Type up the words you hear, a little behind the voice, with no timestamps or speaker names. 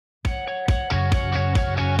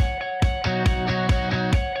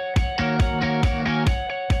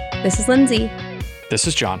This is Lindsay, This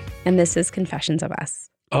is John. and this is Confessions of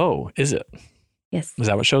Us. Oh, is it? Yes, Is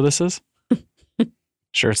that what show this is?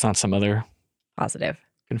 Sure, it's not some other positive.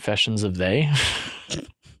 Confessions of They.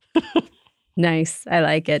 Nice. I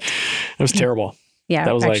like it. It was terrible. Yeah,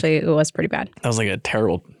 That was actually, it was pretty bad. That was like a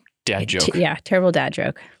terrible dad joke. Yeah, terrible dad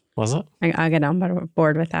joke. Was it? I get on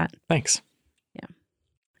board with that. Thanks.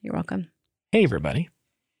 You're welcome. Hey, everybody.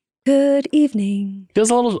 Good evening.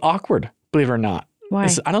 Feels a little awkward, believe it or not. Why?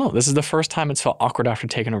 I don't know. This is the first time it's felt awkward after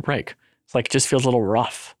taking a break. It's like, it just feels a little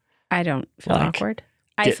rough. I don't feel Like, awkward.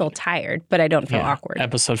 I feel tired, but I don't feel awkward.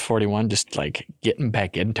 Episode 41, just like getting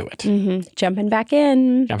back into it. Jumping back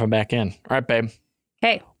in. Jumping back in. All right, babe.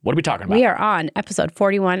 Hey, What are we talking about? we are on episode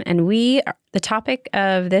 41, and the topic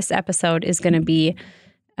of this episode is going to be,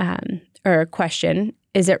 or a question: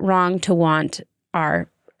 is it wrong to want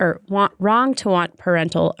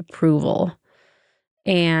parental approval?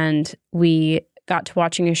 And we got to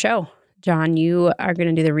watching a show. John, you are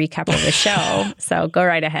going to do the recap of the show, so go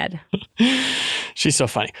right ahead. She's so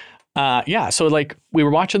funny. So like we were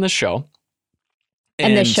watching this show.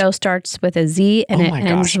 And the show starts with a Z and it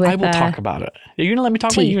ends with I will talk about it. You're going to let me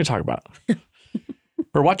talk about it? You're going to talk about it.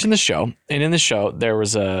 We're watching the show, and in the show, there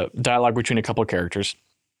was a dialogue between a couple of characters,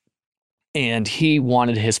 and he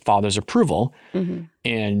wanted his father's approval,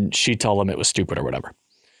 and she told him it was stupid or whatever.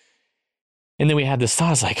 And then we had this thought, I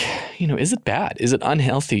was like, is it bad? Is it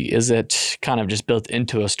unhealthy? Is it kind of just built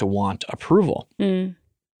into us to want approval? And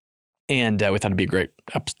we thought it'd be a great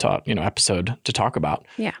episode to talk about.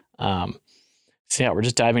 Yeah. So we're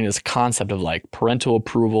just diving into this concept of like parental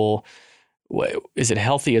approval. Is it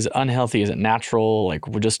healthy? Is it unhealthy? Is it natural? Like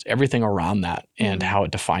we're just everything around that and how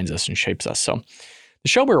it defines us and shapes us. So the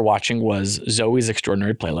show we were watching was Zoe's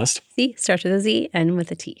Extraordinary Playlist. Z starts with a Z and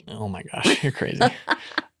with a T. Oh my gosh, you're crazy.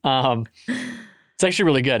 It's actually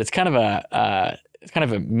really good. It's kind of a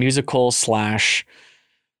musical slash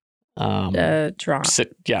drama.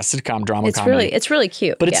 Sitcom drama. It's comedy. it's really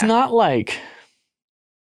cute. But it's not like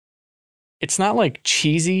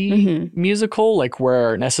cheesy musical, like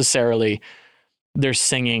where necessarily they're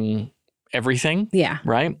singing everything. Yeah.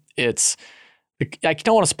 Right? I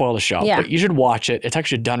don't want to spoil the show, but you should watch it. It's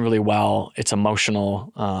actually done really well. It's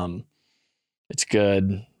emotional. It's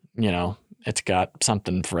good. It's got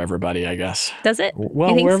something for everybody, I guess. Does it?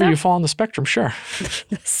 Well, wherever you fall on the spectrum, sure.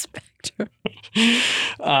 The spectrum.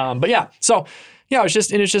 But yeah, so yeah,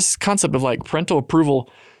 it's just concept of like parental approval,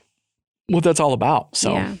 what that's all about.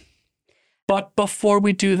 So, But before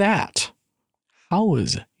we do that, how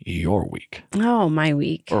was your week? Oh, my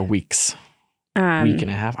week. Or weeks? Week and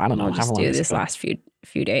a half? I don't know. I'll just do this last few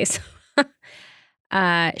days.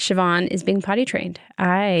 Siobhan is being potty trained.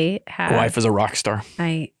 Wife is a rock star.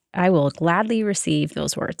 I will gladly receive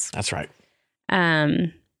those words. That's right.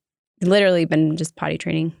 Literally been just potty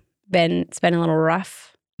training. It's been a little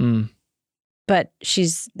rough. But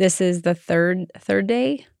this is the third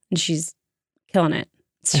day, and she's killing it.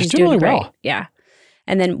 She's doing really great. well. Yeah.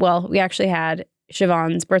 And then, we actually had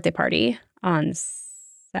Siobhan's birthday party on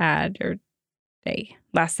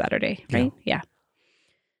last Saturday, right? Yeah.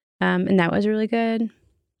 And that was really good.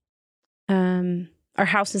 Our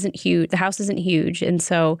house isn't huge. The house isn't huge. And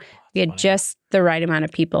so we had just the right amount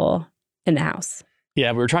of people in the house.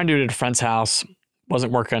 Yeah, we were trying to do it at a friend's house.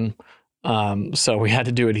 Wasn't working. So we had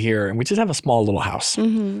to do it here. And we just have a small little house.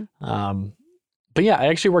 But yeah, it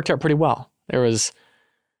actually worked out pretty well. There was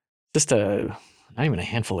just not even a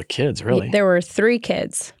handful of kids, really. There were 3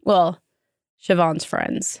 kids. Well, Siobhan's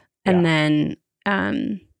friends. And then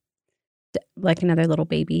like another little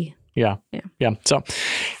baby. Yeah. So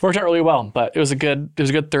it worked out really well, but it was a good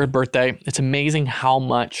third birthday. It's amazing how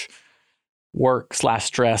much work /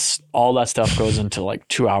 stress, all that stuff goes into like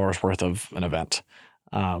 2 hours worth of an event.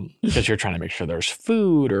 Because you're trying to make sure there's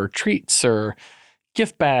food or treats or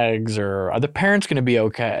gift bags or are the parents going to be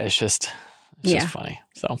okay? It's just funny.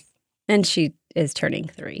 So. And she is turning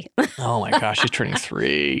 3. Oh my gosh, she's turning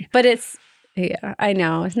 3. But I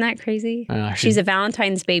know. Isn't that crazy? She's a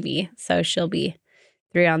Valentine's baby, so she'll be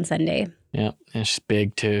 3 on Sunday. Yeah, and she's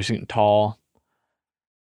big too. She's getting tall.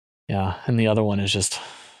 Yeah, and the other one is she's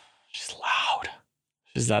loud.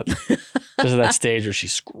 She's at that stage where she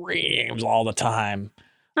screams all the time.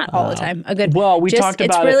 Not all the time. We talked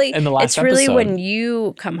about it in the last episode. It's really when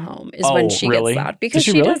you come home is when she gets loud. Because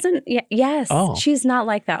she doesn't, yes. Oh. She's not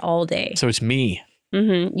like that all day. So it's me.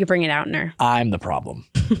 You bring it out in her. I'm the problem.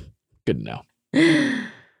 Good to know.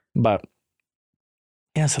 But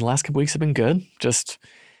yeah, so the last couple weeks have been good. Just,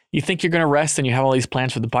 you think you're going to rest and you have all these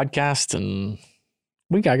plans for the podcast, and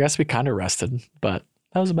I guess we kind of rested, but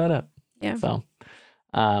that was about it. Yeah. So,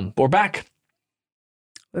 but we're back.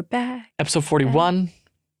 We're back. Episode 41.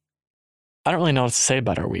 I don't really know what to say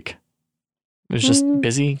about our week. It was just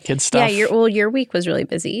busy, kid stuff. Yeah, your week was really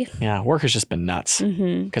busy. Yeah, work has just been nuts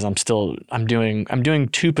because I'm doing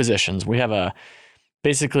 2 positions. We have a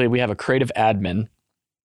creative admin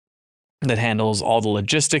that handles all the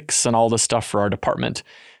logistics and all the stuff for our department.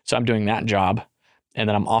 So I'm doing that job. And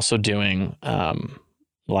then I'm also doing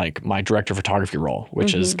like my director of photography role,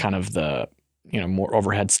 which is kind of the, more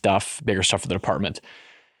overhead stuff, bigger stuff for the department.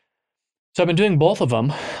 So I've been doing both of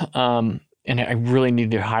them. And I really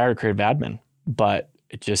need to hire a creative admin, but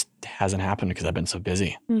it just hasn't happened because I've been so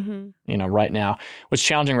busy. Right now, what's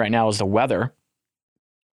challenging right now is the weather.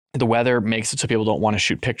 The weather makes it so people don't want to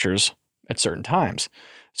shoot pictures at certain times.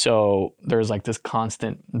 So there's like this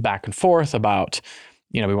constant back and forth about,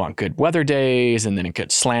 we want good weather days, and then it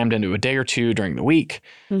gets slammed into a day or two during the week.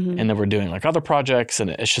 And then we're doing like other projects, and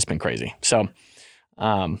it's just been crazy. So,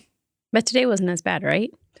 but today wasn't as bad, right?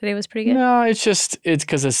 Today was pretty good. No, it's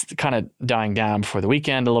because it's kind of dying down before the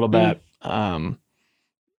weekend a little bit. And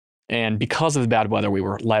because of the bad weather, we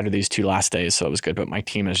were lighter these 2 last days, so it was good. But my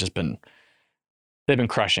team has just they've been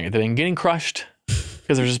crushing it. They've been getting crushed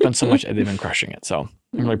because there's just been so much. They've been crushing it. So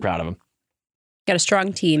I'm really proud of them. Got a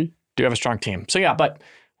strong team. Do have a strong team. So yeah, but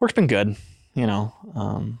work's been good. We're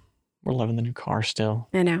loving the new car still.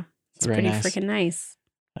 I know. It's very pretty nice. Freaking nice.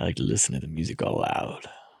 I like to listen to the music all loud.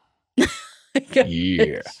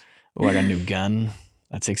 Yeah. Oh, I got a new gun.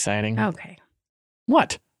 That's exciting. Okay.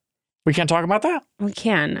 What? We can't talk about that? We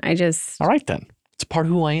can. All right, then. It's a part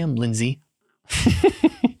of who I am, Lindsay.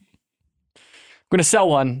 I'm going to sell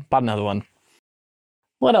one, bought another one.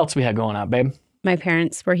 What else we had going on, babe? My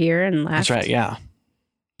parents were here and left. That's right, yeah.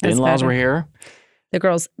 The in-laws were here. The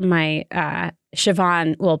girls,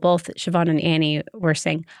 Siobhan, both Siobhan and Annie were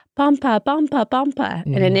saying, Bumpa, Bumpa, Bumpa.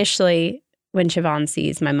 And initially, when Siobhan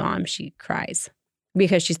sees my mom, she cries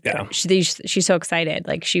because she's so excited.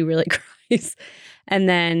 Like, she really cries. And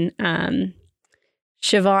then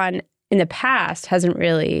Siobhan, in the past, hasn't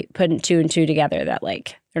really put 2 and 2 together that,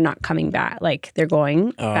 like, they're not coming back. Like, they're going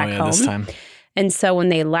back home. This time. And so when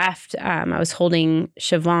they left, I was holding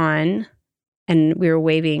Siobhan, and we were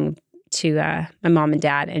waving to my mom and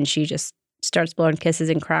dad, and she just starts blowing kisses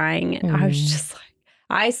and crying. And I was just like,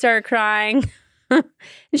 I start crying. And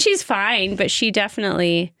she's fine, but she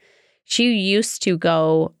used to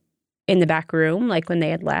go in the back room, like when they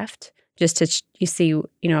had left, just to see,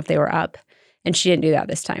 if they were up. And she didn't do that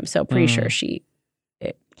this time. So pretty sure she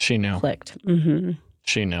knew. Clicked.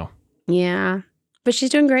 She knew. Yeah. But she's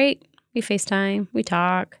doing great. We FaceTime. We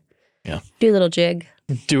talk. Yeah. Do a little jig.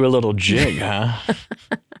 Do a little jig, huh?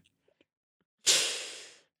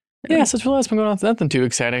 Yeah, so it's really been going on. Nothing too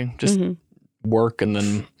exciting. Just work, and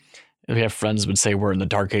then we have friends would say we're in the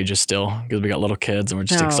dark ages still because we got little kids and we're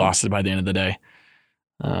just exhausted by the end of the day.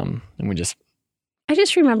 And we just... I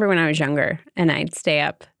just remember when I was younger and I'd stay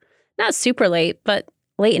up, not super late, but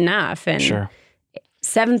late enough. And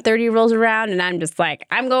 7:30 rolls around and I'm just like,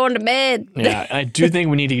 I'm going to bed. Yeah, I do think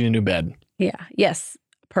we need to get a new bed. Yeah. Yes.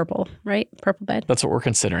 Purple, right? Purple bed. That's what we're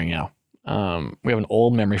considering now. We have an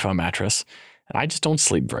old memory foam mattress, and I just don't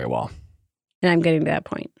sleep very well. And I'm getting to that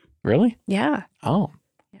point. Really? Yeah. Oh.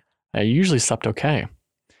 Yeah. I usually slept okay.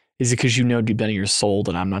 Is it because deep down in your soul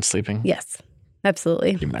that I'm not sleeping? Yes,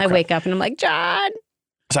 absolutely. I wake up and I'm like, John.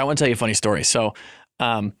 So I want to tell you a funny story. So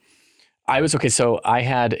I was okay. So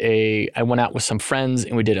I went out with some friends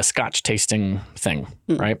and we did a Scotch tasting thing,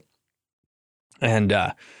 right? And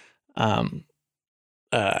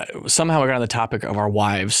somehow we got on the topic of our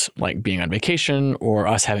wives like being on vacation or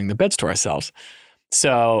us having the beds to ourselves.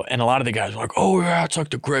 So, and a lot of the guys were like, oh yeah, it's like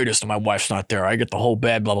the greatest. And my wife's not there. I get the whole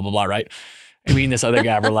bed, blah, blah, blah, blah, right? And me and this other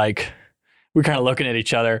guy were like, we're kind of looking at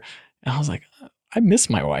each other. And I was like, I miss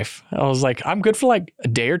my wife. I was like, I'm good for like a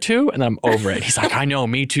day or two and then I'm over it. He's like, I know,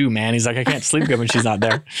 me too, man. He's like, I can't sleep good when she's not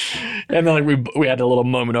there. And then like we had a little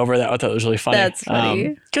moment over that. I thought it was really funny. That's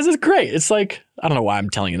funny. Because it's great. It's like, I don't know why I'm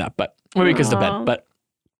telling you that, but maybe because of the bed. But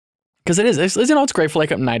because it is. It's great for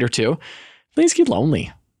like a night or two. Things get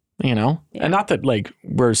lonely, Yeah. And not that like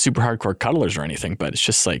we're super hardcore cuddlers or anything, but it's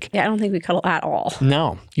just like. Yeah, I don't think we cuddle at all.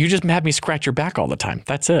 No. You just have me scratch your back all the time.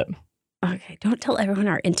 That's it. Okay, don't tell everyone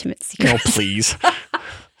our intimate secrets. No, please.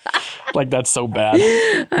 Like, that's so bad.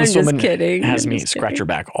 I'm this just woman kidding. has me scratch her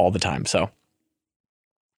back all the time. So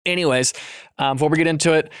anyways, before we get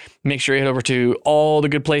into it, make sure you head over to all the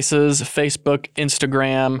good places, Facebook,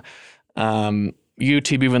 Instagram,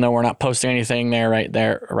 YouTube, even though we're not posting anything right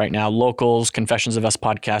now. Locals, Confessions of Us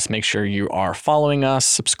podcast. Make sure you are following us,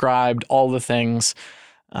 subscribed, all the things,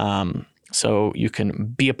 so you can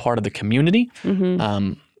be a part of the community.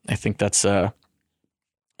 I think that's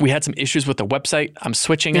we had some issues with the website. I'm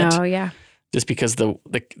switching it. Oh, yeah. just because the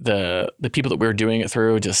people that we were doing it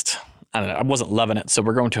through just, I don't know, I wasn't loving it. So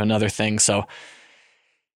we're going to another thing. So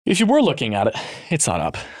if you were looking at it, it's not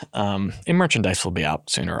up. And merchandise will be out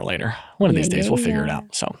sooner or later. One of these days we'll figure it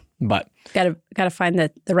out. So, but gotta find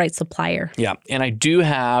the right supplier. Yeah. And we do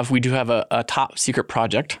have a top secret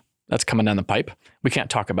project that's coming down the pipe. We can't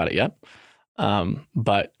talk about it yet.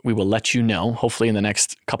 But we will let you know, hopefully in the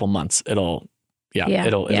next couple months, it'll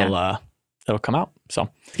come out. So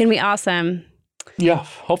it's going to be awesome. Yeah.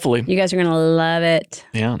 Hopefully you guys are going to love it.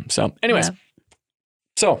 Yeah. So anyways,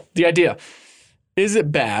 so the idea, is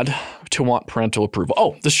it bad to want parental approval?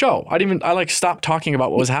 Oh, the show. I stopped talking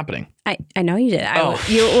about what was happening. I know you did.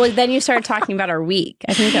 Then you started talking about our week.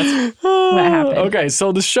 I think that's what happened. Okay. So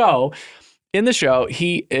in the show,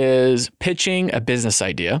 he is pitching a business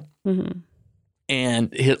idea. Mm-hmm.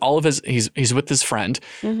 And he's with his friend,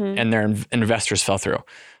 mm-hmm. and their investors fell through.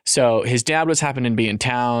 So his dad was happening to be in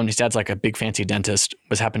town. His dad's like a big fancy dentist,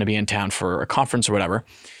 was happening to be in town for a conference or whatever.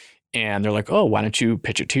 And they're like, oh, why don't you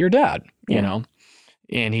pitch it to your dad? Yeah. You know?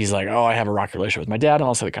 And he's like, oh, I have a rocky relationship with my dad and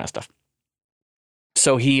all this other kind of stuff.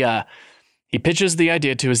 So he pitches the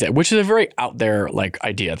idea to his dad, which is a very out there like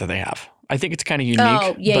idea that they have. I think it's kind of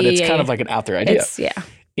unique, but it's kind of like an out there idea.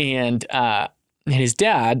 And his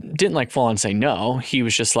dad didn't like full on say no. He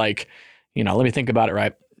was just like, let me think about it,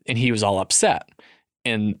 right? And he was all upset.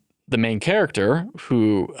 And the main character,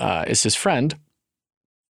 who is his friend,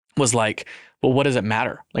 was like, well, what does it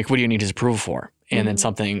matter? Like, what do you need his approval for? And then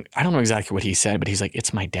something, I don't know exactly what he said, but he's like,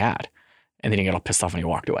 it's my dad. And then he got all pissed off and he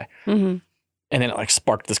walked away. Mm-hmm. And then it like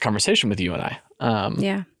sparked this conversation with you and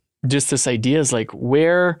I. Just this idea is like,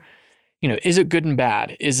 where, is it good and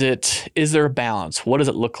bad? Is there a balance? What does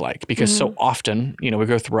it look like? Because so often, we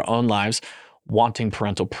go through our own lives wanting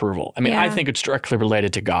parental approval. I mean, I think it's directly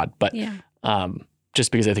related to God, but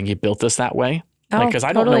just because I think he built us that way. Because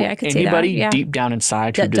I don't know anybody deep down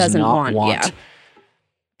inside who does not want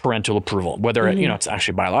parental approval, whether it's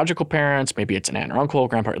actually biological parents, maybe it's an aunt or uncle,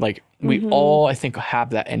 grandparent. Like we all, I think,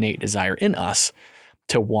 have that innate desire in us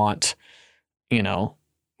to want,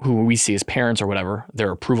 who we see as parents or whatever, their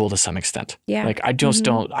approval to some extent. Yeah. Like I just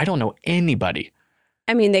I don't know anybody.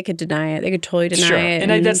 I mean, they could deny it. They could totally deny it.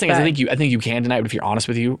 And that's the thing is I think you can deny it, but if you're honest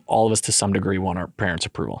with you, all of us to some degree want our parents'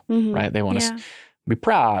 approval, right? They want us to be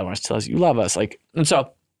proud, they want us to tell us you love us. And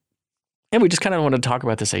we just kind of wanted to talk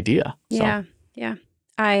about this idea. So. Yeah.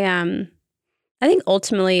 I think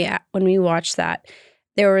ultimately when we watched that,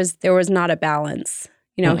 there was not a balance.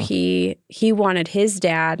 He wanted his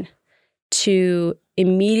dad to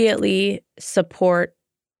immediately support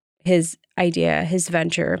his idea, his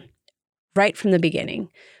venture, right from the beginning,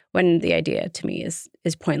 when the idea to me is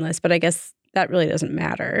pointless. But I guess that really doesn't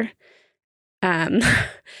matter. Or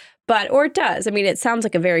it does. I mean, it sounds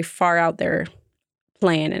like a very far out there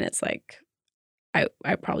plan, and it's like,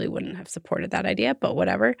 I probably wouldn't have supported that idea, but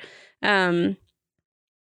whatever. There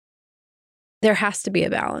has to be a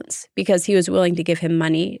balance, because he was willing to give him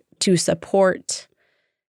money to support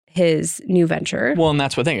his new venture. Well, and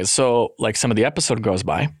that's what the thing is. So like some of the episode goes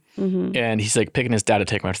by and he's like picking his dad to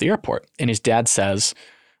take him out to the airport. And his dad says,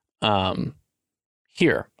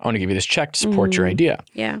 here, I want to give you this check to support your idea.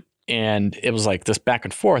 Yeah. And it was like this back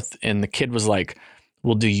and forth. And the kid was like,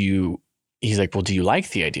 well, do you like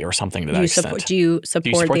the idea or something to that extent? Do you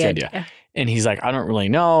support the idea? Yeah. And he's like, I don't really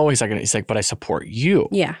know. He's like, but I support you.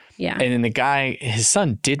 Yeah. And then the guy, his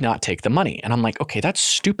son, did not take the money. And I'm like, okay, that's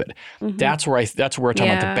stupid. That's where we're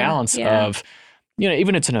talking about the balance of,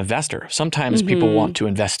 even it's an investor. Sometimes people want to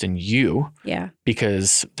invest in you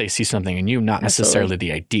because they see something in you, not necessarily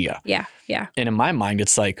the idea. Yeah. And in my mind,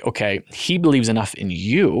 it's like, okay, he believes enough in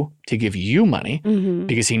you to give you money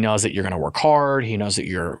because he knows that you're going to work hard. He knows that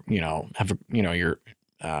you're, you're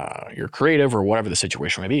creative or whatever the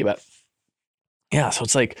situation may be. But yeah, so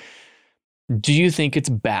it's like, do you think it's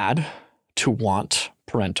bad to want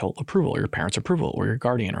parental approval or your parents' approval or your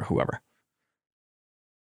guardian or whoever?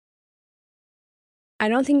 I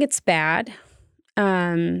don't think it's bad.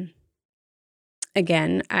 Again,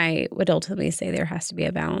 I would ultimately say there has to be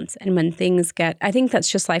a balance. And when things I think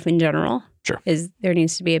that's just life in general. Sure. Is there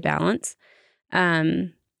needs to be a balance.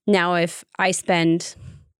 Now, if I spend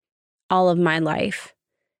all of my life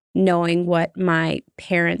knowing what my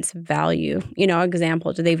parents value,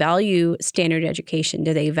 example, do they value standard education?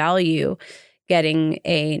 Do they value getting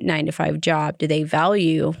a 9-to-5 job? Do they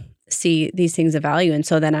see these things of value? And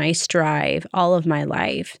so then I strive all of my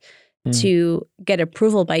life to get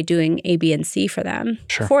approval by doing A, B, and C for them,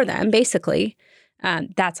 basically.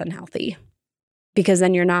 That's unhealthy, because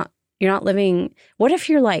then you're not living. What if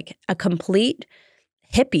you're like a complete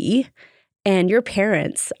hippie and your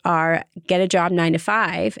parents are get a job 9 to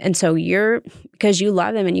 5, and so because you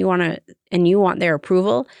love them and you want their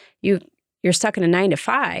approval, you're stuck in a 9 to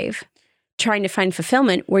 5 trying to find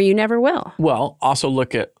fulfillment where you never will. Well, also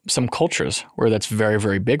look at some cultures where that's very,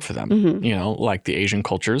 very big for them. Mm-hmm. You know, like the Asian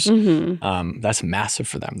cultures. Mm-hmm. That's massive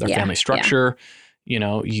for them. Their family structure. Yeah. You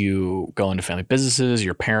know, you go into family businesses.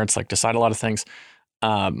 Your parents like decide a lot of things.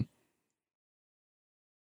 And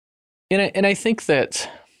I think that.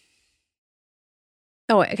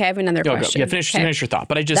 Oh, okay. I have another question. Yeah, finish your thought.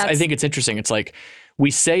 But I think it's interesting. It's like we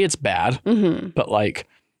say it's bad, but like.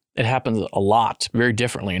 It happens a lot, very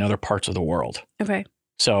differently in other parts of the world. Okay.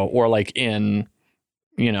 So, or like in,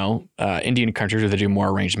 Indian countries where they do more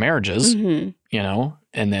arranged marriages, and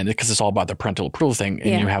then because it's all about the parental approval thing,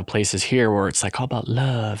 and you have places here where it's like all about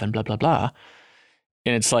love and blah, blah, blah.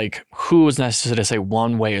 And it's like, who is necessary to say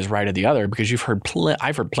one way is right or the other? Because I've heard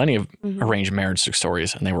plenty of arranged marriage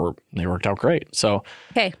stories, and they worked out great. So,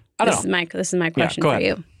 okay, this is my question for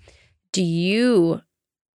you. Do you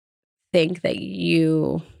think that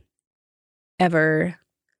you ever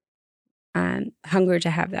hunger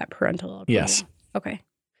to have that parental approval? Yes. Okay.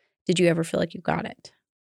 Did you ever feel like you got it?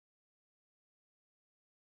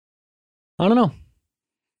 I don't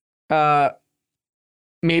know.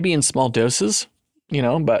 Maybe in small doses,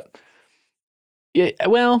 but I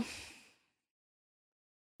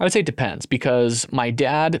would say it depends, because my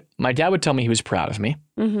dad would tell me he was proud of me.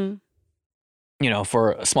 Mm-hmm.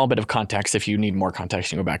 For a small bit of context, if you need more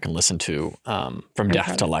context, you can go back and listen to From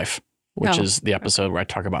Death to Life, which is the episode where I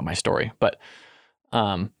talk about my story. But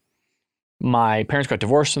my parents got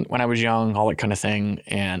divorced when I was young, all that kind of thing.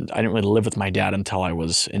 And I didn't really live with my dad until I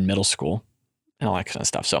was in middle school and all that kind of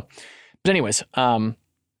stuff. So, but anyways, so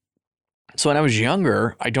when I was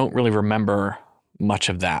younger, I don't really remember much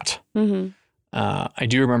of that. Mm-hmm. I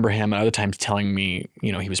do remember him at other times telling me,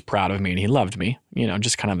 he was proud of me and he loved me,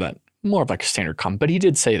 just kind of that more of like a standard comment. But he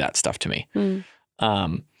did say that stuff to me. Mm.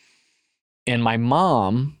 And my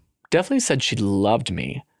mom definitely said she loved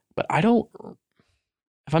me, but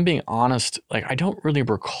if I'm being honest, like I don't really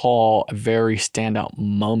recall a very standout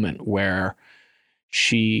moment where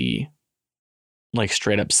she like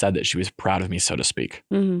straight up said that she was proud of me, so to speak.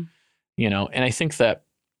 Mm-hmm. And I think that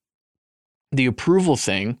the approval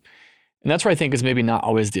thing, and that's where I think is maybe not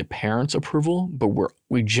always the parents' approval, but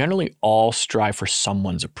we generally all strive for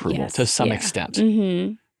someone's approval to some extent,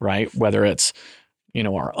 right? Whether it's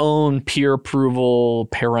our own peer approval,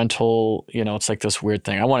 parental, it's like this weird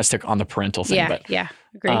thing. I want to stick on the parental thing. Yeah,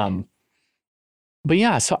 agreed. But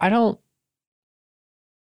yeah, so I don't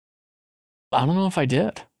know if I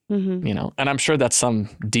did, and I'm sure that's some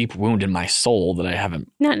deep wound in my soul that I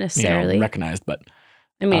haven't not necessarily recognized, but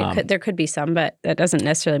I mean, there could be some, but that doesn't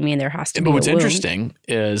necessarily mean there has to be. But what's a wound. Interesting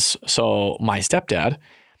is, so my stepdad,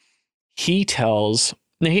 he's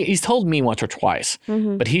told me once or twice,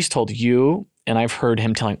 but he's told you, and I've heard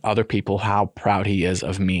him telling other people how proud he is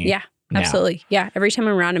of me. Yeah, absolutely. Yeah. Every time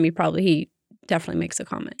I'm around him, he definitely makes a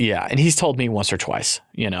comment. Yeah. And he's told me once or twice,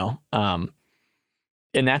 and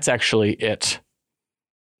that's actually it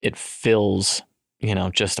fills,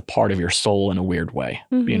 just a part of your soul in a weird way,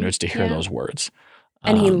 just to hear those words.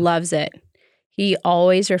 And he loves it. He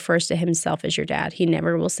always refers to himself as your dad. He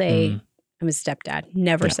never will say, I'm his stepdad.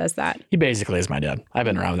 Never says that. He basically is my dad. I've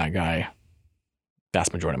been around that guy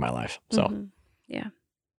vast majority of my life. So, yeah.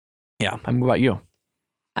 What about you?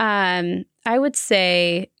 I would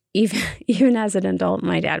say even as an adult,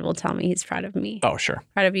 my dad will tell me he's proud of me. Oh, sure.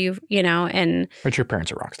 Proud of you, and. But your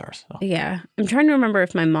parents are rock stars. So. Yeah. I'm trying to remember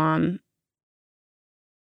if my mom.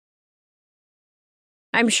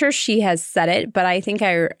 I'm sure she has said it, but I think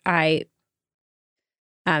I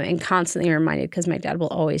am constantly reminded, because my dad will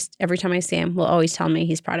always, every time I see him, will always tell me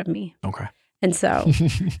he's proud of me. Okay. And so,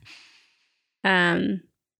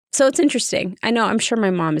 so it's interesting. I know, I'm sure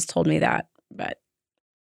my mom has told me that, but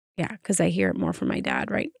yeah, because I hear it more from my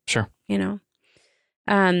dad, right? Sure. But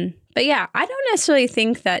yeah, I don't necessarily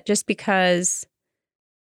think that just because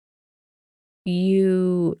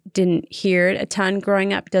you didn't hear it a ton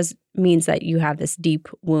growing up means that you have this deep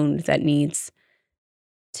wound that needs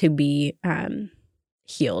to be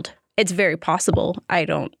healed. It's very possible. I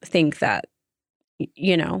don't think that,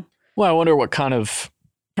 Well, I wonder what kind of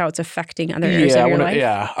how it's affecting other areas of your life.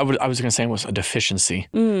 Yeah, I was going to say it was a deficiency.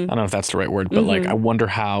 I don't know if that's the right word, but like I wonder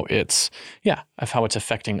how it's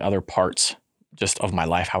affecting other parts just of my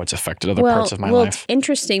life, how it's affected other parts of my life. It's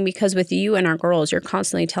interesting because with you and our girls, you're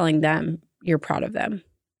constantly telling them you're proud of them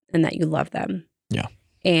and that you love them. Yeah.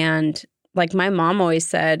 And like my mom always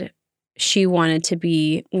said, she wanted to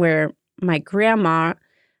be where my grandma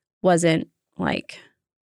wasn't like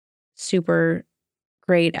super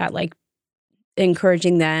great at like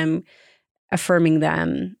encouraging them, affirming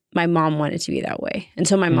them. My mom wanted to be that way. And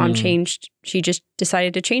so my mom changed. She just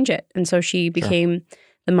decided to change it. And so she became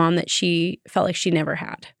the mom that she felt like she never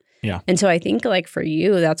had. Yeah. And so I think like for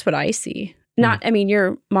you, that's what I see. I mean,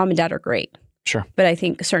 your mom and dad are great. Sure. But I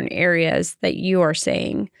think certain areas that you are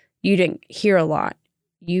saying you didn't hear a lot,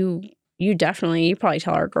 you probably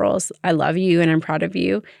tell our girls, I love you and I'm proud of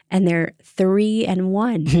you. And they're 3 and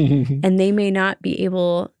 1. And they may not be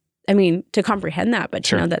able, to comprehend that, but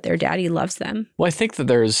to know that their daddy loves them. Well, I think that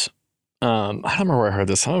there's, I don't remember where I heard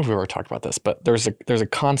this. I don't know if we ever talked about this, but there's a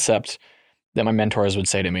concept that my mentors would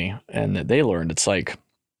say to me and that they learned. It's like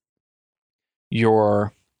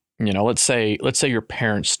let's say your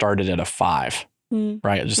parents started at a 5,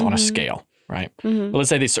 right? Just on a scale, right? But let's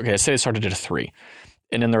say they started at a 3.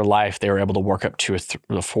 And in their life, they were able to work up to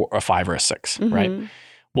a 4, a 5 or a 6, right?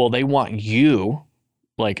 Well, they want you,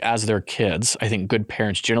 like as their kids, I think good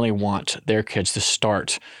parents generally want their kids to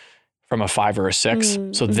start from a 5 or a 6,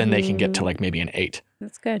 so then they can get to like maybe an 8.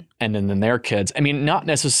 That's good. And then their kids, not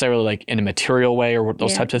necessarily like in a material way or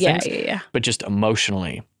those types of things, but just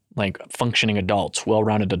emotionally, like functioning adults,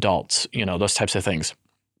 well-rounded adults, those types of things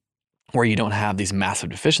where you don't have these massive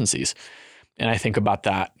deficiencies. And I think about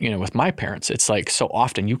that, with my parents. It's like so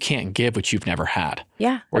often you can't give what you've never had.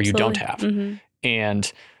 Yeah. Or absolutely. you don't have.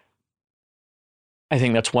 And I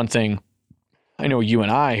think that's one thing I know you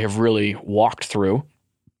and I have really walked through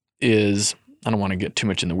is, I don't want to get too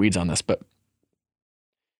much in the weeds on this, but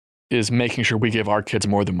is making sure we give our kids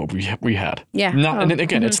more than what we had. Yeah. And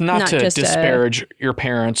again, it's not to disparage your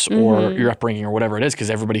parents or your upbringing or whatever it is, because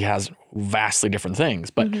everybody has vastly different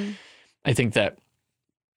things. But I think that,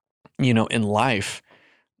 in life,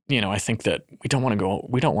 I think that we don't want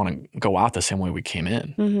to go out the same way we came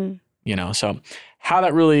in. So how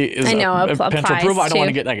that really is a potential approval, I don't want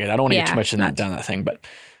to get too much down that thing. But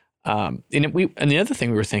and the other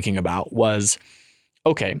thing we were thinking about was,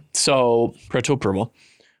 okay, so parental approval.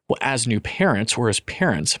 Well, as new parents or as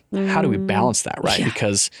parents, how do we balance that, right? Yeah.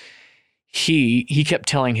 Because he kept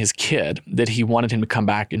telling his kid that he wanted him to come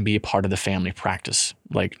back and be a part of the family practice,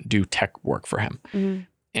 like do tech work for him.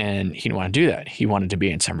 And he didn't want to do that. He wanted to be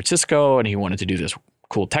in San Francisco and he wanted to do this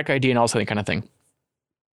cool tech ID and all that kind of thing.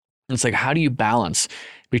 And it's like, how do you balance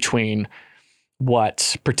between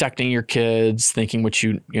what protecting your kids, thinking what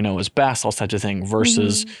you know is best, all types of thing,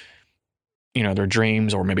 versus, their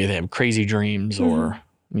dreams, or maybe they have crazy dreams or,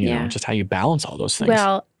 just how you balance all those things.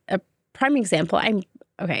 Well, a prime example, I'm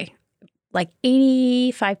like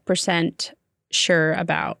 85% sure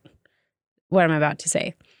about what I'm about to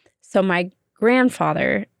say. So my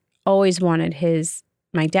grandfather always wanted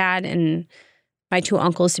my dad and my 2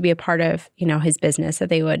 uncles to be a part of, his business, that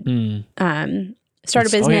they would start a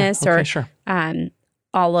business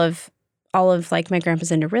all of like my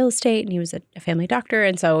grandpa's into real estate and he was a family doctor.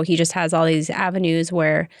 And so he just has all these avenues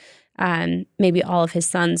where maybe all of his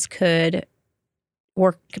sons could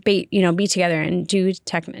be together and do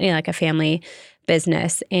like a family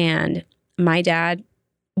business. And my dad,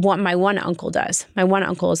 my one uncle does. My one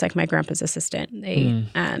uncle is like my grandpa's assistant.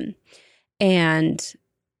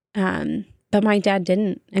 But my dad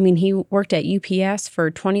didn't. He worked at UPS for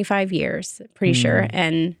 25 years, pretty sure.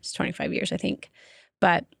 And it's 25 years, I think.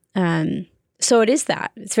 But so it is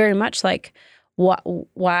that. It's very much like,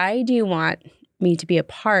 why do you want me to be a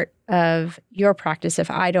part of your practice if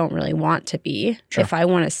I don't really want to be? Sure. If I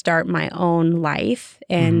want to start my own life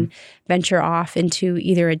and venture off into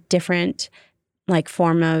either a different like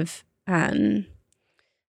form of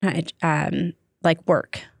like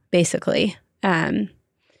work, basically.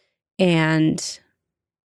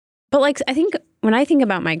 But like, I think when I think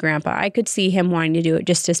about my grandpa, I could see him wanting to do it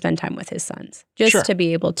just to spend time with his sons, just to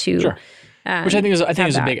be able to, which I think is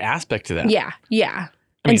a big aspect to that. Yeah. Yeah.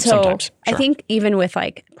 And so sometimes, I think even with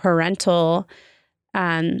like parental,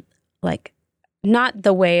 like not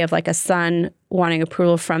the way of like a son wanting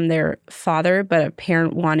approval from their father, but a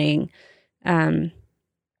parent wanting, actually,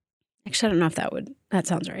 I don't know if that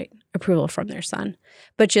sounds right. Approval from their son,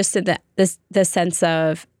 but just the sense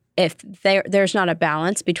of if there's not a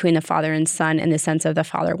balance between the father and son in the sense of the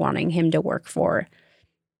father wanting him to work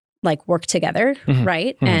together,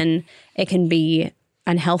 right? And it can be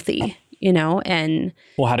unhealthy, and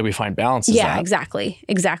well, how do we find balance? Exactly.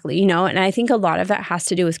 And I think a lot of that has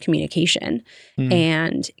to do with communication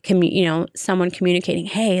and someone communicating,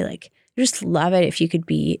 hey, like, I just love it if you could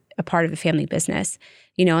be a part of a family business,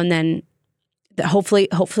 and then hopefully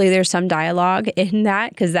there's some dialogue in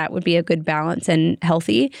that, because that would be a good balance and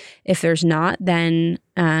healthy. If there's not, then,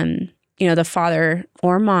 the father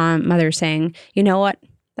or mother saying, you know what,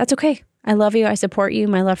 that's okay. I love you. I support you.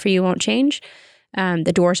 My love for you won't change.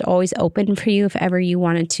 The door's always open for you if ever you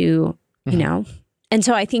wanted to, you know. And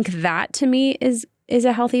so I think that to me is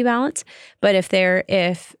a healthy balance. But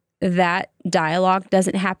if that dialogue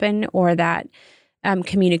doesn't happen or that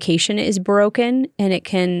communication is broken, and it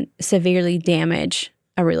can severely damage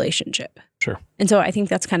a relationship. Sure. And so I think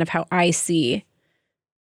that's kind of how I see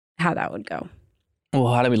how that would go.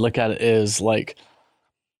 Well, how do we look at it is like,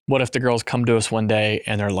 what if the girls come to us one day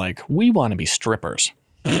and they're like, we want to be strippers?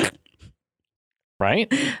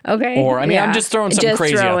 Right? Okay. Or, I mean, I'm just throwing something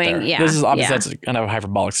crazy out there. Yeah, this is obviously that's kind of a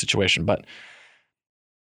hyperbolic situation, but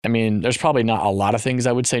I mean, there's probably not a lot of things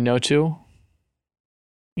I would say no to.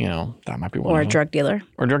 You know, that might be one. Or a drug dealer.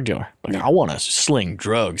 Or a drug dealer. Like, I want to sling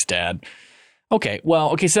drugs, Dad. Okay,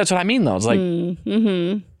 well, so that's what I mean, though. It's like,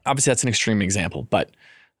 obviously that's an extreme example, but,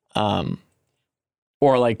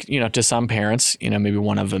 or like, you know, to some parents, you know, maybe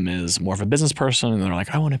one of them is more of a business person and they're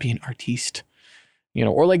like, I want to be an artiste, you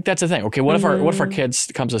know, or like, that's the thing. Okay, what if our kids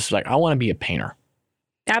comes to us like, I want to be a painter?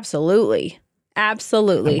 Absolutely.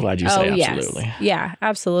 Absolutely. I'm glad you say absolutely. Yes. Yeah,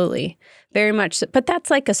 absolutely. Very much so. But that's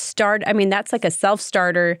like a start. I mean, that's like a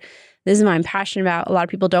self-starter. This is what I'm passionate about. A lot of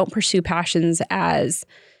people don't pursue passions as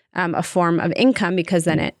a form of income because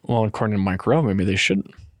then it... Well, according to Mike Rowe, maybe they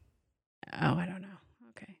shouldn't. Oh, I don't know.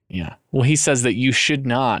 Okay. Yeah. Well, he says that you should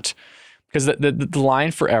not, because the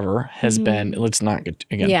line forever has been, let's not get,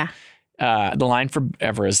 again. Yeah. The line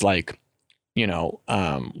forever is like, you know,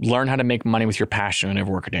 learn how to make money with your passion and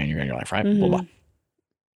never work a day in your life, right? Blah, blah.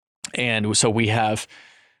 And so we have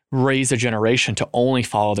raised a generation to only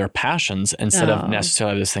follow their passions instead of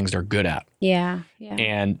necessarily those things they're good at. Yeah. Yeah.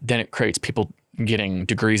 And then it creates people getting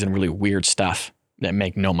degrees in really weird stuff that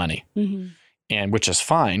make no money. And which is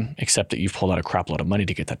fine, except that you've pulled out a crap load of money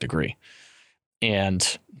to get that degree.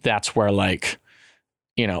 And that's where, like,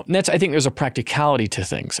 you know, I think there's a practicality to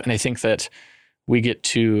things. And I think that we get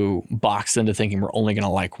to box into thinking we're only going to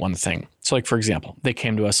like one thing. So, like, for example, they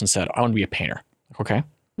came to us and said, I want to be a painter. Okay.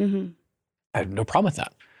 I have no problem with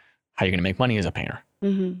that. How are you going to make money as a painter?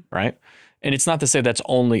 Right. And it's not to say that's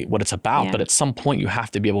only what it's about, but at some point you have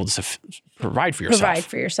to be able to provide for yourself. Provide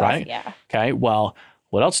for yourself. Right? Yeah. Okay. Well,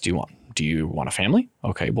 what else do you want? Do you want a family?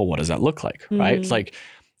 Okay. Well, what does that look like? Right. It's like,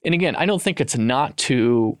 and again, I don't think it's not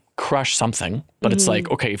to crush something, but it's like,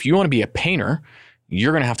 okay, if you want to be a painter,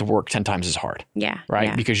 you're going to have to work 10 times as hard. Yeah. Right.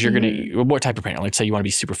 Yeah. Because you're going to, what type of painter? Let's say you want to be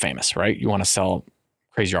super famous, right? You want to sell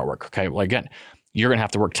crazy artwork. Okay. Well, again, you're going to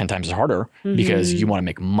have to work 10 times as harder because you want to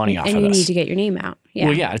make money off of this. And you need to get your name out. Yeah.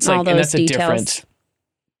 Well, yeah. It's like, and that's a different,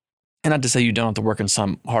 and not to say you don't have to work in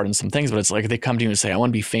hard in some things, but it's like they come to you and say, I want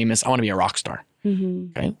to be famous. I want to be a rock star.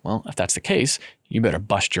 Okay. Well, if that's the case, you better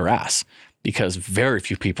bust your ass because very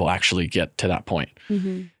few people actually get to that point. You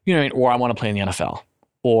know what I mean? Or I want to play in the NFL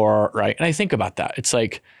or, right. And I think about that. It's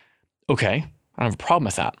like, okay, I don't have a problem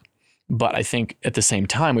with that. But I think at the same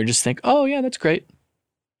time, we just think, oh yeah, that's great.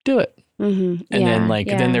 Do it. And then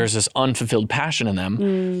then there's this unfulfilled passion in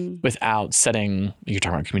them without setting, you're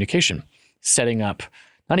talking about communication, setting up,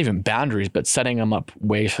 not even boundaries, but setting them up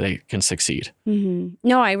ways so they can succeed.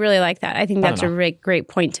 No, I really like that. I think that's a really great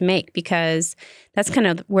point to make because that's kind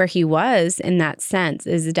of where he was in that sense.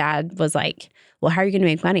 His dad was like, well, how are you going to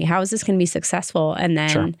make money? How is this going to be successful? And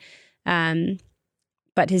then,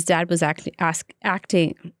 but his dad was asking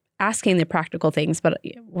the practical things, but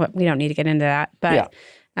we don't need to get into that. But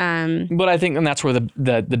but I think, and that's where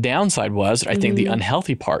the downside was, I think the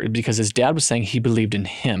unhealthy part, because his dad was saying he believed in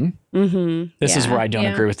him. This is where I don't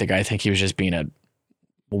agree with the guy. I think he was just being a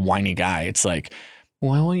whiny guy. It's like,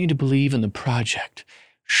 well, I want you to believe in the project.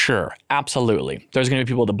 Sure, absolutely. There's going to be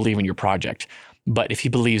people that believe in your project. But if he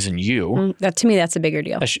believes in you, that to me, that's a bigger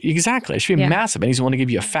deal. Exactly. It should be massive. And he's willing to give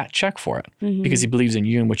you a fat check for it because he believes in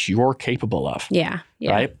you and what you're capable of.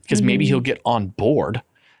 Right? Because maybe he'll get on board.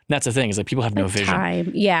 And that's the thing is like people have no vision.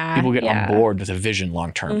 People get on board with a vision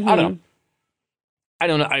long term. I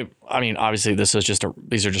don't know. I mean, obviously these are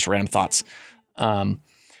just random thoughts.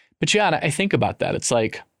 But yeah, I think about that. It's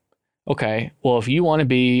like, okay, well, if you want to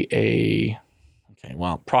be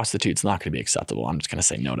prostitute's not going to be acceptable. I'm just going to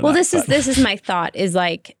say no to that. Well, this is my thought is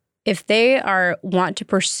like, if they want to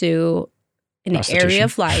pursue an area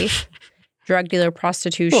of life, drug dealer,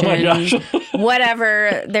 prostitution,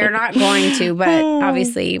 whatever, they're not going to, but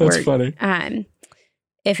obviously That's funny.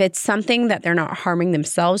 If it's something that they're not harming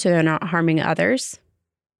themselves or they're not harming others,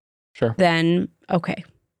 then okay,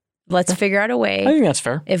 let's figure out a way. I think that's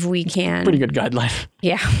fair. If we can. Pretty good guideline.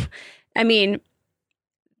 Yeah. I mean,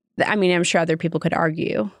 I'm sure other people could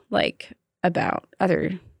argue about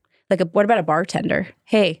what about a bartender?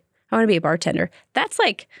 Hey, I want to be a bartender. That's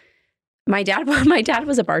like, my dad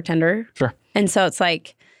was a bartender. Sure. And so it's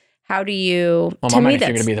like, how do you, well, to Mama, me, if you're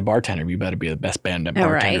going that's to be the bartender, you better be the best bartender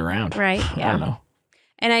right, around. right, I yeah. don't know.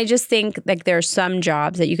 And I just think like there are some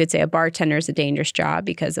jobs that you could say a bartender is a dangerous job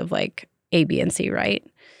because of like A, B, and C, right?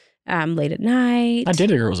 Late at night. I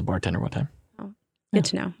dated a girl who was a bartender one time. Oh, good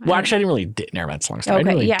to know. Well, actually, I didn't really date. Never mind, it's a long story. I Okay,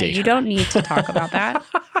 didn't really yeah, date you her. don't need to talk about that.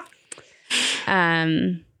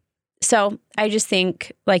 So I just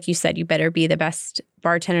think, like you said, you better be the best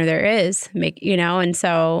bartender there is. And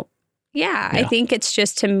so, yeah, I think it's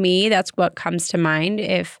just, to me, that's what comes to mind.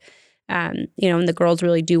 If, and the girls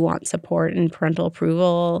really do want support and parental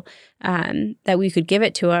approval, that we could give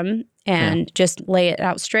it to them and just lay it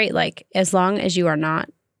out straight. Like, as long as you are not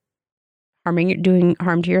doing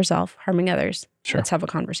harm to yourself, harming others, let's have a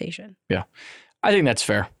conversation. Yeah, I think that's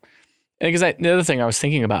fair. Because the other thing I was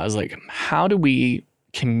thinking about is like, how do we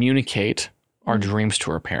communicate our dreams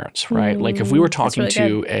to our parents, right? Like if we were talking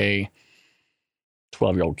to a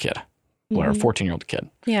 12-year-old kid or a 14-year-old kid,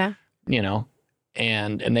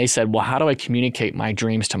 and they said, well, how do I communicate my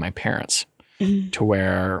dreams to my parents to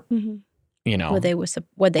where, would they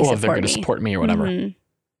support if they're going to me? support me or whatever,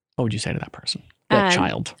 what would you say to that person, that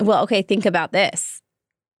child? Well, okay, think about this.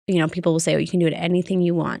 People will say, oh, you can do anything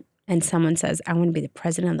you want. And someone says, I want to be the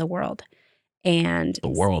president of the world. And the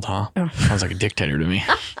world, huh? Oh. Sounds like a dictator to me.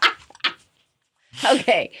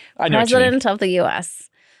 Okay. President of the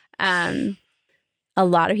U.S. A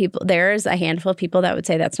lot of people, there's a handful of people that would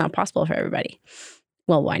say that's not possible for everybody.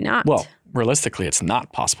 Well, why not? Well, realistically, it's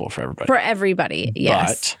not possible for everybody. For everybody,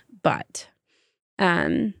 yes. But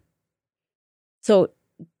so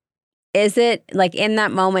is it like in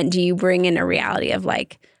that moment, do you bring in a reality of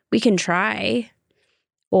like, we can try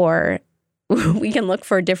or we can look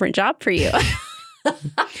for a different job for you?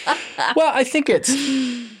 Well, I think there's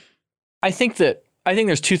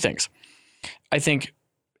two things. I think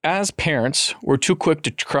as parents, we're too quick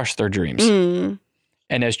to crush their dreams.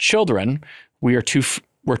 And as children, we're too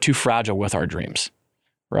fragile with our dreams,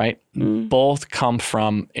 right? Both come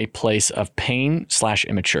from a place of pain /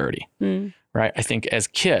 immaturity, right? I think as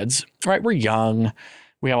kids, right, we're young.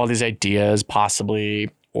 We have all these ideas possibly.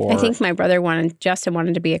 Or, I think my brother Justin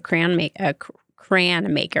wanted to be a crayon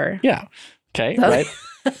maker. Yeah. Okay. Right.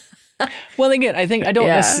 Well, again, I think I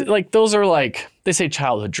don't like those are like they say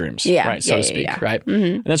childhood dreams, right? So to speak, right?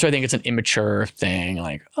 And that's why I think it's an immature thing.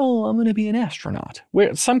 Like, oh, I'm going to be an astronaut.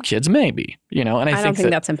 Where some kids may be, and I don't think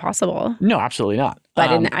that's impossible. No, absolutely not.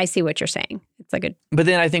 But I see what you're saying. It's like But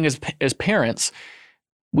then I think as parents,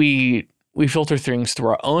 we filter things through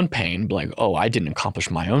our own pain, like, oh, I didn't accomplish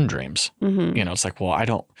my own dreams. It's like, well, I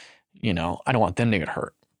don't want them to get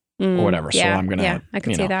hurt or whatever. So I'm gonna, I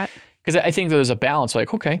could see that. Because I think there's a balance.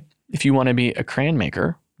 Like, okay, if you want to be a crayon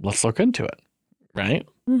maker, let's look into it, right?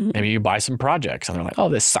 Maybe you buy some projects, and they're like, oh,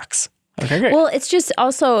 this sucks. Okay, great. Well, it's just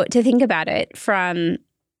also to think about it from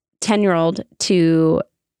 10-year-old to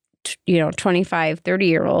 25,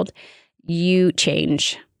 30-year-old, you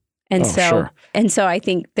change. And so I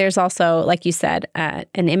think there's also, like you said, an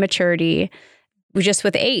immaturity just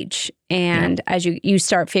with age. And as you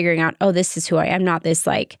start figuring out, oh, this is who I am, not this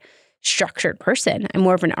like structured person. I'm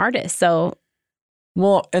more of an artist. So,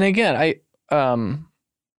 well, and again, I'm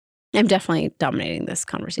definitely dominating this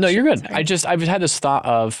conversation. No, you're good. Sorry. I've had this thought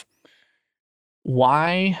of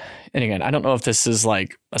why, and again, I don't know if this is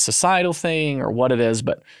like a societal thing or what it is,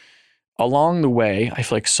 but along the way, I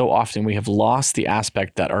feel like so often we have lost the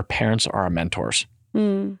aspect that our parents are our mentors,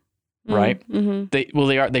 right?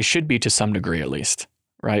 They should be to some degree at least,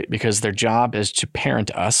 right? Because their job is to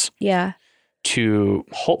parent us, to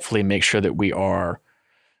hopefully make sure that we are,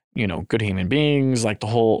 good human beings, like the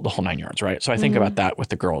whole 9 yards, right? So I think about that with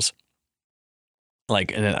the girls.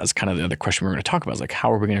 Like, and then that's kind of the other question we're going to talk about is like,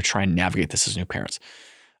 how are we going to try and navigate this as new parents?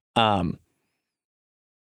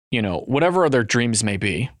 Whatever their dreams may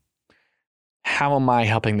be, how am I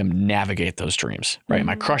helping them navigate those dreams, right? Am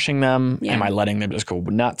I crushing them? Am I letting them just go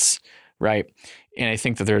nuts, right? And I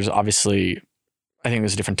think that there's a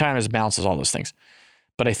different time, there's balances, all those things.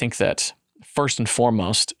 But I think that first and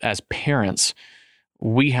foremost, as parents,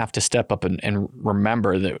 we have to step up and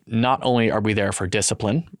remember that not only are we there for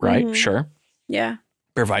discipline, right? Sure. Yeah.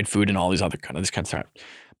 Provide food and all these other kind of stuff.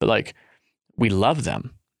 But like, we love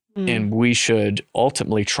them and we should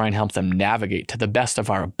ultimately try and help them navigate to the best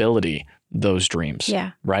of our ability those dreams.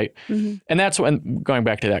 Yeah. Right. And that's when, going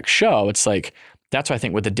back to that show, it's like, that's why I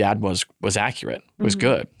think what the dad was accurate, was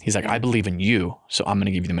good. He's like, I believe in you, so I'm going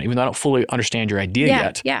to give you the money, even though I don't fully understand your idea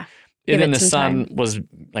yet. Yeah. And then the son was,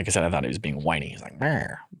 like I said, I thought he was being whiny. He's like, Meh.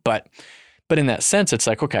 But in that sense, it's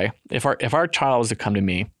like, okay, if our child was to come to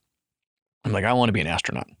me, I'm like, I want to be an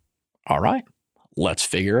astronaut. All right, let's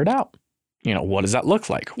figure it out. what does that look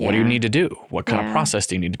like? What do you need to do? What kind of process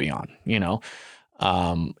do you need to be on?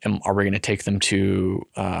 And are we going to take them to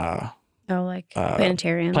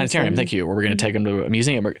planetarium? Planetarium, thank you. Or we're going to take them to a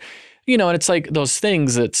museum. Or, and it's like those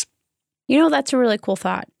things that's. That's a really cool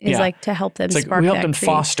thought is like to help them spark we help that them tree.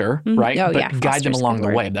 foster, right? But guide them along the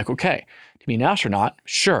word. way. Like, okay, to be an astronaut,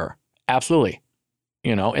 sure, absolutely.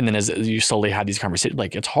 And then as you slowly have these conversations,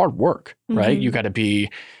 like it's hard work, right? You got to be,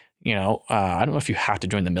 I don't know if you have to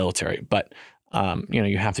join the military, but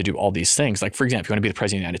you have to do all these things. Like, for example, if you want to be the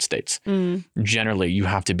president of the United States, generally you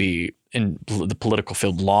have to be in the political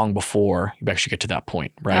field long before you actually get to that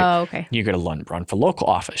point, right? Oh, okay. You got to run for local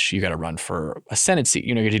office. You got to run for a Senate seat.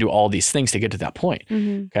 You got to do all these things to get to that point.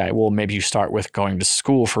 Okay. Well, maybe you start with going to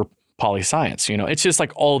school for poli-science. It's just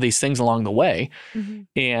like all these things along the way.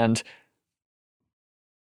 And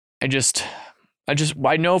I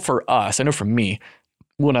know for us, I know for me,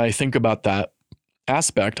 when I think about that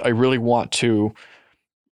aspect, I really want to,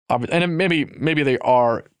 and maybe they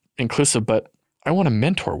are inclusive, but I want to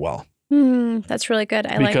mentor well. That's really good.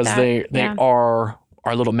 I like that. Because they are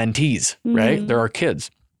our little mentees, right? They're our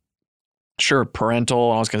kids. Sure, parental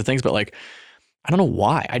and all those kinds of things, but like, I don't know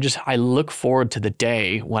why. I look forward to the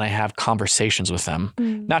day when I have conversations with them,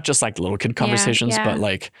 not just like little kid conversations, but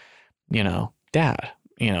like, Dad,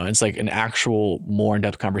 it's like an actual more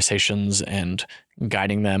in-depth conversations and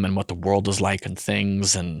guiding them and what the world is like and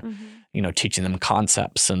things and, teaching them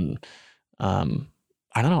concepts. And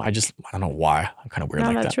I don't know. I don't know why. I'm kind of weird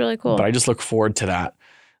like that. That's really cool. But I just look forward to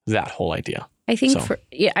that whole idea. I think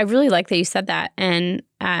I really like that you said that. And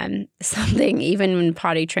something even in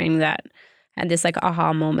potty training that had this like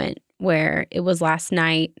aha moment where it was last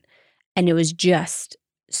night and it was just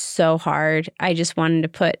so hard. I just wanted to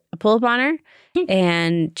put a pull-up on her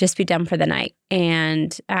and just be done for the night.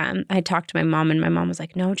 And I talked to my mom and my mom was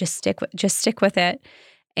like, no, just stick with it.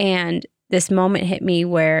 And this moment hit me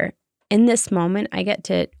where in this moment,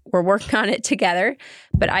 we're working on it together,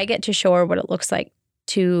 but I get to show her what it looks like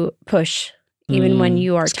to push, even when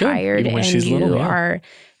you are tired and you are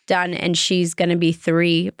done. And she's going to be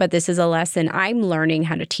 3, but this is a lesson. I'm learning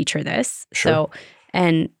how to teach her this. Sure.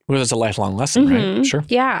 Well, it's a lifelong lesson, right? Sure.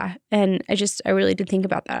 Yeah. And I really did think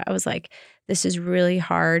about that. I was like, this is really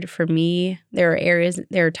hard for me. There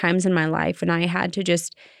are times in my life when I had to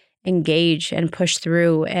just engage and push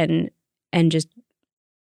through and just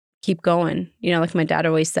keep going. Like my dad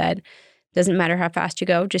always said, doesn't matter how fast you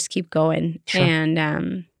go, just keep going. Sure.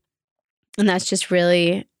 And that's just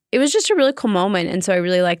it was just a really cool moment. And so I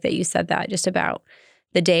really like that you said that just about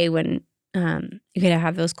the day when you could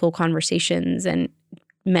have those cool conversations and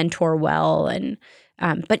mentor well. And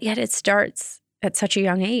but yet it starts at such a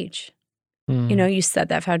young age. You set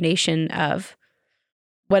that foundation of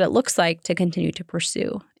what it looks like to continue to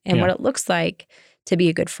pursue and what it looks like to be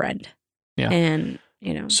a good friend. Yeah. And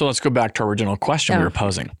So let's go back to our original question we were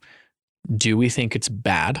posing. Do we think it's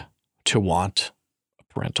bad to want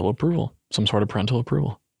parental approval, some sort of parental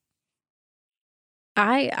approval?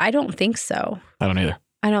 I don't think so. I don't either.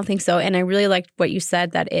 I don't think so. And I really liked what you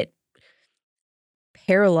said, that it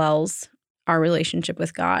parallels our relationship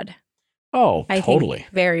with God. Oh, totally.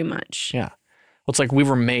 Think very much. Yeah. Well, it's like we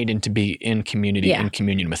were made to be in community, in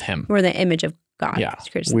communion with Him. We're the image of God. Yeah.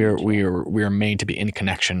 We are made to be in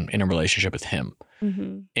connection, in a relationship with Him.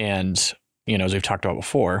 And, as we've talked about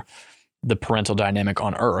before, the parental dynamic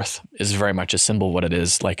on earth is very much a symbol of what it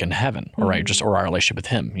is like in heaven, or or our relationship with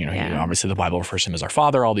Him. Obviously the Bible refers to Him as our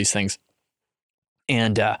Father, all these things.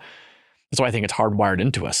 And that's why I think it's hardwired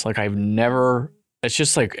into us. Like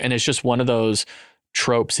it's just one of those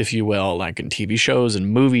tropes, if you will, like in TV shows and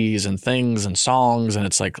movies and things and songs. And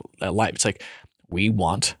it's like life. It's like we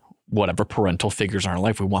want whatever parental figures in our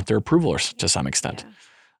life, we want their approval to some extent.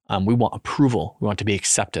 Yeah. We want approval. We want to be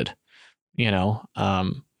accepted,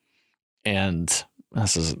 and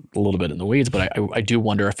this is a little bit in the weeds, but I do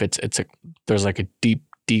wonder if there's like a deep,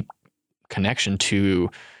 deep connection to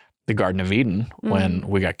the Garden of Eden when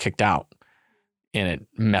we got kicked out and it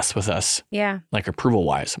messed with us. Yeah. Like approval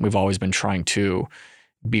wise. We've always been trying to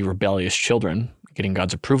be rebellious children, getting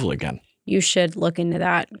God's approval again. You should look into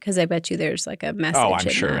that because I bet you there's like a message. Oh, I'm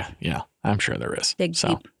sure. That. Yeah. I'm sure there is. Deep.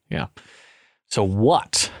 Yeah. So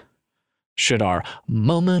what should our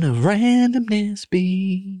moment of randomness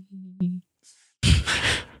be?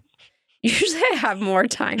 Usually I have more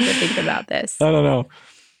time to think about this. I don't know.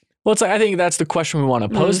 Well, I think that's the question we want to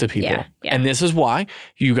pose to people. Yeah. And this is why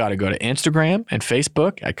you got to go to Instagram and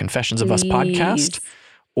Facebook at Confessions of Us Podcast,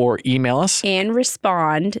 or email us. And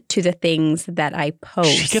respond to the things that I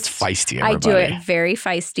post. She gets feisty, everybody. I do it very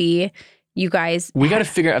feisty. You guys. We got to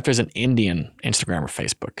figure out if there's an Indian Instagram or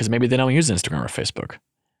Facebook, because maybe they don't use Instagram or Facebook.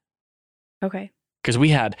 Okay. Because we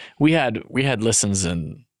had listens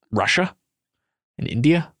in Russia, in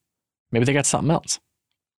India. Maybe they got something else.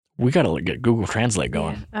 We got to get Google Translate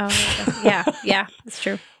going. Yeah. Oh, yeah, that's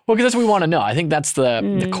true. Well, because that's what we want to know. I think that's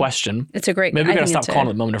the question. It's a great. Maybe we got to stop calling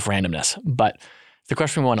it moment of randomness. But the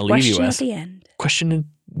question we want to leave you with. Question at the end. Question at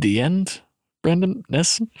the end,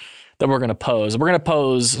 randomness, that we're going to pose. We're going to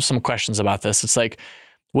pose some questions about this. It's like,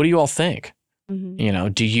 what do you all think? Mm-hmm.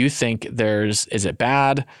 Do you think is it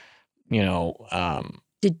bad?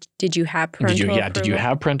 Did you have parental approval? Did you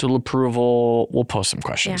have parental approval? We'll post some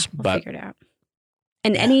questions. We'll figure it out.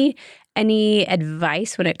 And any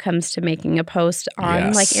advice when it comes to making a post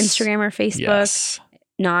on like Instagram or Facebook? Yes.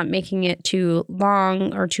 Not making it too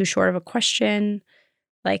long or too short of a question.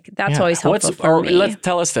 Like that's always helpful for me. Let's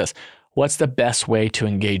tell us this. What's the best way to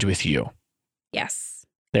engage with you? Yes.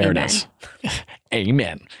 There Amen. it is.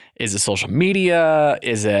 Amen. Is it social media?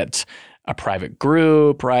 Is it a private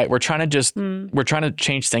group, right? We're trying to we're trying to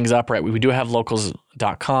change things up, right? We do have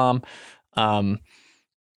locals.com,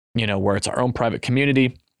 where it's our own private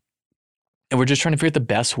community. And we're just trying to figure out the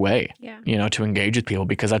best way, to engage with people,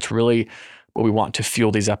 because that's really what we want to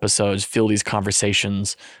fuel these episodes, fuel these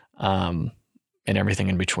conversations, and everything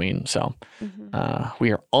in between. So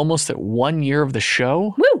we are almost at 1 year of the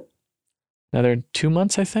show. Woo! Another 2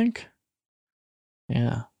 months, I think.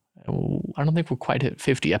 Yeah. I don't think we'll quite hit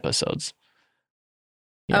 50 episodes.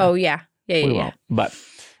 Yeah. Oh, yeah. We won't. But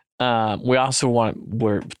we also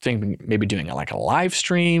we're thinking maybe doing like a live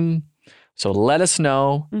stream. So let us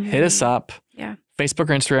know. Hit us up. Yeah. Facebook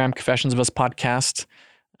or Instagram, Confessions of Us Podcast.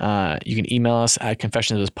 You can email us at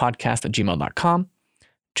confessionsofuspodcast@gmail.com.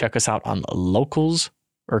 Check us out on Locals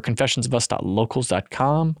or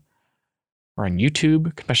confessionsofus.locals.com, or on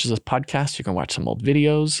YouTube, Confessions of Us Podcast. You can watch some old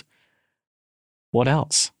videos. What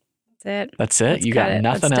else? That's it. You got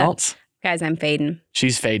nothing else? Guys, I'm fading.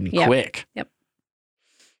 She's fading quick. Yep.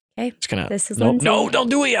 Okay. This is Lindsay. No, don't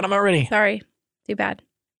do it yet. I'm already. Sorry. Too bad.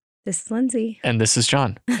 This is Lindsay. And this is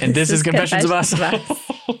John. And this is Confessions of Us.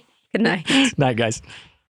 Good night. Night, guys.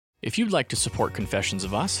 If you'd like to support Confessions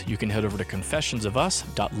of Us, you can head over to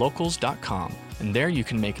confessionsofus.locals.com. And there you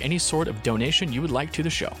can make any sort of donation you would like to the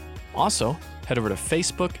show. Also, head over to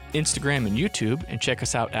Facebook, Instagram, and YouTube and check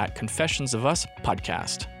us out at Confessions of Us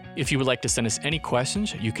Podcast. If you would like to send us any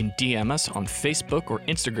questions, you can DM us on Facebook or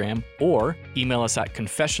Instagram, or email us at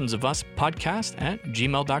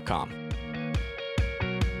confessionsofuspodcast@gmail.com.